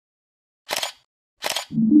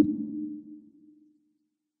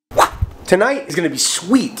Tonight is going to be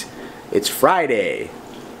sweet. It's Friday.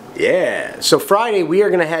 Yeah. So Friday we are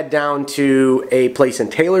going to head down to a place in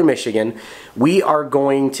Taylor, Michigan. We are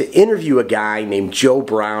going to interview a guy named Joe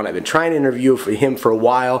Brown. I've been trying to interview him for a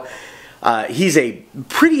while. He's a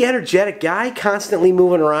pretty energetic guy, constantly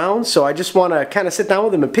moving around. So I just want to kind of sit down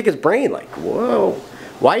with him and pick his brain. Like, whoa,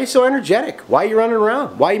 why are you so energetic? Why are you running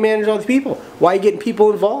around? Why are you managing all the people? Why are you getting people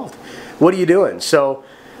involved? What are you doing? So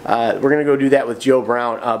we're going to go do that with Joe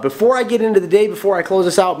Brown. Before I get into the day, before I close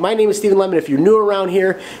this out, my name is Stephen Lemon. If you're new around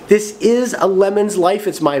here, this is A Lemon's Life.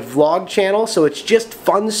 It's my vlog channel, so it's just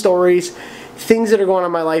fun stories, things that are going on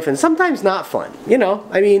in my life, and sometimes not fun. You know,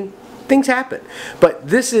 I mean, things happen. But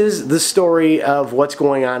this is the story of what's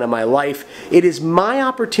going on in my life. It is my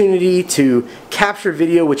opportunity to capture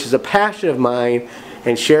video, which is a passion of mine,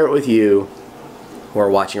 and share it with you who are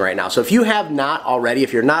watching right now. So if you have not already,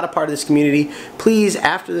 if you're not a part of this community, please,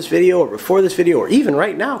 after this video or before this video or even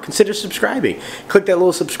right now, consider subscribing. Click that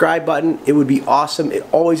little subscribe button. It would be awesome. It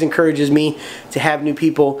always encourages me to have new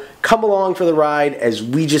people come along for the ride as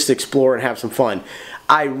we just explore and have some fun.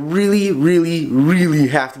 I really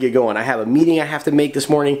have to get going. I have a meeting I have to make this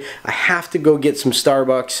morning. I have to go get some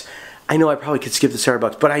Starbucks. I know I probably could skip the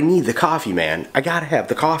Starbucks, but I need the coffee, man. I gotta have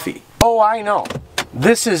the coffee. Oh, I know.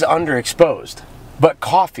 This is underexposed. But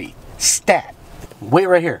coffee, stat. Wait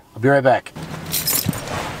right here. I'll be right back.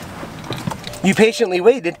 You patiently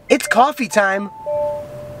waited. It's coffee time.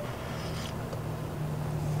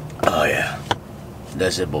 Oh yeah.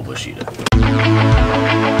 That's it, Boboshita.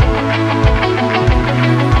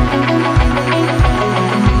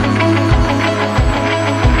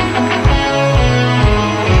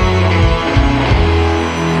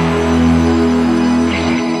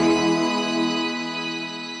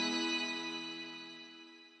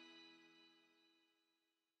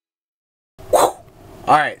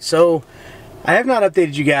 Alright, so I have not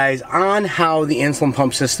updated you guys on how the insulin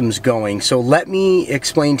pump system is going, so let me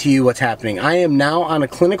explain to you what's happening. I am now on a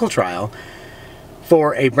clinical trial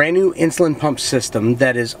for a brand new insulin pump system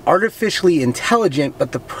that is artificially intelligent,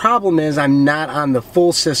 but the problem is I'm not on the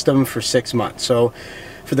full system for 6 months. So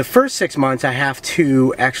for the first 6 months I have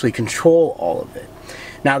to actually control all of it.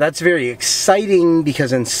 Now that's very exciting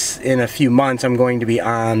because in a few months I'm going to be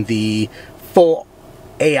on the full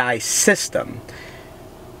AI system.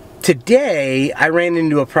 Today, I ran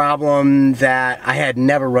into a problem that I had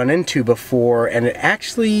never run into before, and it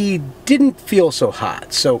actually didn't feel so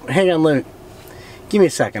hot. So, hang on, give me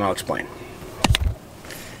a second, I'll explain.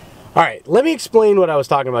 Alright, let me explain what I was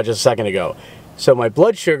talking about just a second ago. So my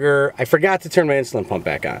blood sugar, I forgot to turn my insulin pump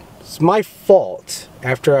back on. It's my fault.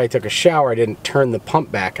 After I took a shower, I didn't turn the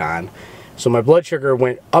pump back on. So my blood sugar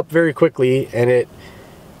went up very quickly, and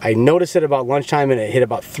I noticed it about lunchtime and it hit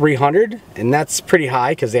about 300, and that's pretty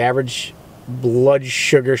high because the average blood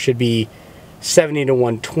sugar should be 70 to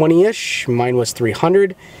 120-ish. Mine was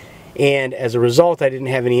 300, and as a result I didn't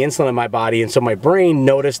have any insulin in my body, and so my brain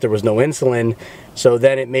noticed there was no insulin, so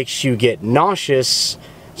then it makes you get nauseous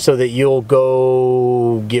so that you'll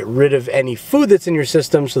go get rid of any food that's in your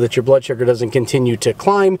system so that your blood sugar doesn't continue to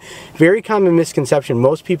climb. Very common misconception.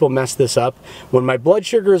 Most people mess this up. When my blood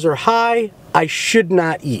sugars are high, I should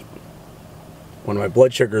not eat. When my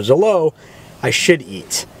blood sugars are low, I should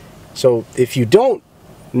eat. So if you don't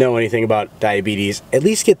know anything about diabetes, at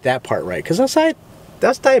least get that part right. Because us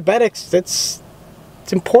diabetics, it's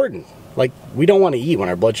important. Like, we don't want to eat when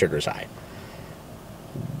our blood sugar is high.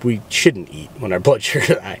 We shouldn't eat when our blood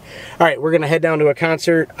sugar is high. Alright, we're going to head down to a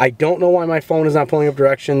concert. I don't know why my phone is not pulling up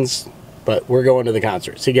directions, but we're going to the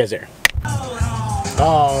concert. See you guys there.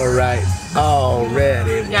 Alright,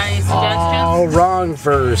 already. Got any suggestions? All wrong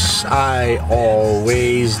verse. I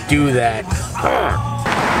always do that.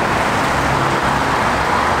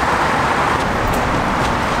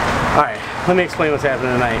 Alright, let me explain what's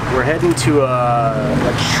happening tonight. We're heading to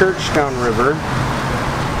a church downriver.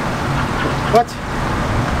 What?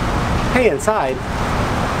 Hey, inside.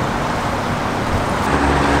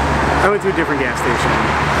 I went to a different gas station.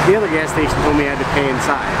 The other gas station told me I had to pay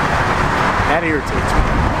inside. That irritates me.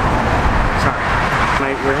 Sorry.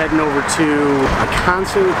 Tonight we're heading over to a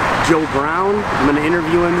concert. Joe Brown. I'm going to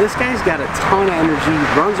interview him. This guy's got a ton of energy,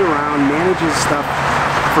 runs around, manages stuff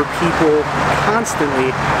for people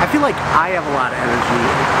constantly. I feel like I have a lot of energy.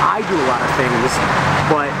 I do a lot of things,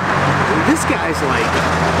 but this guy's like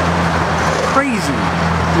crazy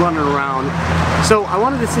running around. So I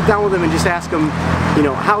wanted to sit down with him and just ask him, you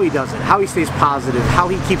know, how he does it, how he stays positive, how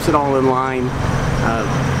he keeps it all in line,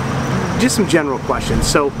 just some general questions.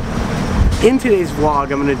 So in today's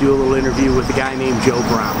vlog, I'm going to do a little interview with a guy named Joe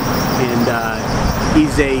Brown, and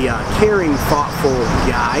He's a caring, thoughtful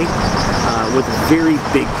guy with a very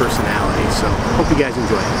big personality, so hope you guys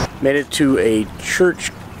enjoy it. Made it to a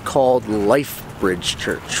church called Life Bridge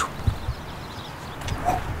Church.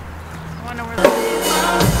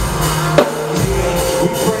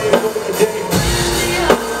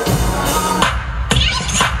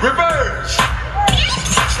 Reverse.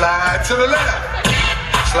 Slide to the left.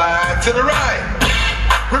 Slide to the right.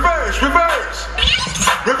 Reverse, reverse.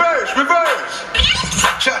 Reverse, reverse.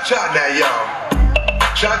 Cha-cha now, y'all.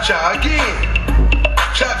 Cha-cha again.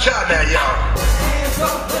 Cha-cha now, y'all. Hands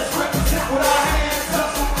up, let's represent with our hands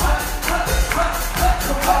up.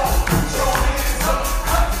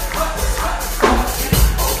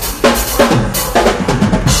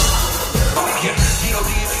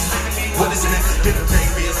 What is it? Get a big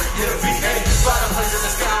biz, get a big A. Bottom hundred in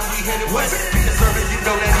the sky, we headed west. Deserve it, you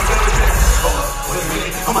know that it's better than. Hold up, wait a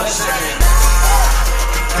minute, I'm on the side.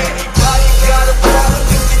 Anybody got a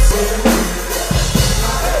problem?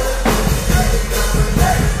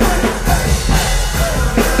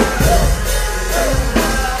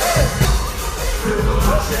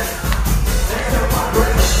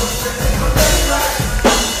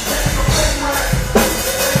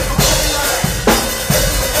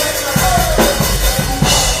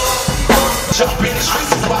 Jump in the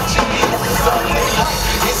streets and watch it.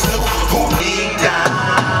 It's new, hold me down.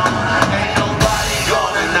 Ain't nobody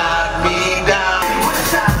gonna knock me down.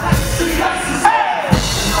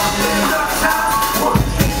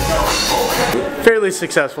 Fairly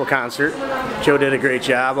successful concert. Joe did a great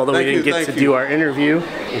job, although we didn't get to do our interview.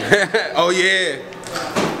 Oh yeah.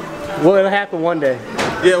 Well, it'll happen one day.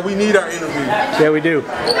 Yeah, we need our interview. Yeah, we do.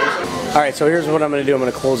 Alright, so here's what I'm going to do. I'm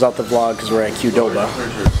going to close out the vlog because we're at Qdoba.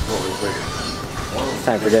 It's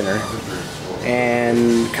time for dinner.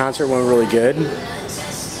 And concert went really good.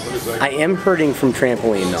 I am hurting from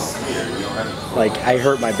trampoline though. Like, I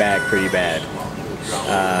hurt my back pretty bad.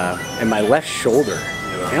 And my left shoulder.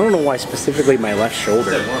 I don't know why specifically my left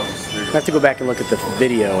shoulder. I have to go back and look at the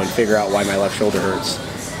video and figure out why my left shoulder hurts.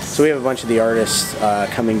 So we have a bunch of the artists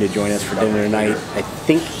coming to join us for dinner tonight. I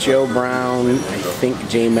think Joe Brown, I think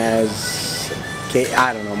James,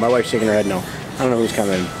 I don't know, my wife's shaking her head no. I don't know who's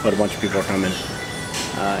coming, but a bunch of people are coming.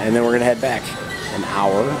 And then we're going to head back an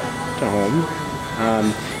hour to home.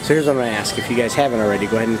 So here's what I'm going to ask. If you guys haven't already,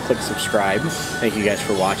 go ahead and click subscribe. Thank you guys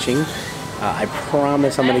for watching. I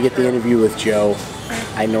promise I'm going to get the interview with Joe.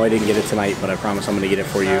 I know I didn't get it tonight, but I promise I'm going to get it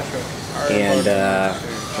for you. And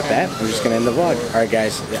with that, I'm just going to end the vlog. Alright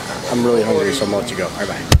guys, I'm really hungry, so I'm going to let you go. Alright,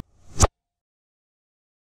 bye.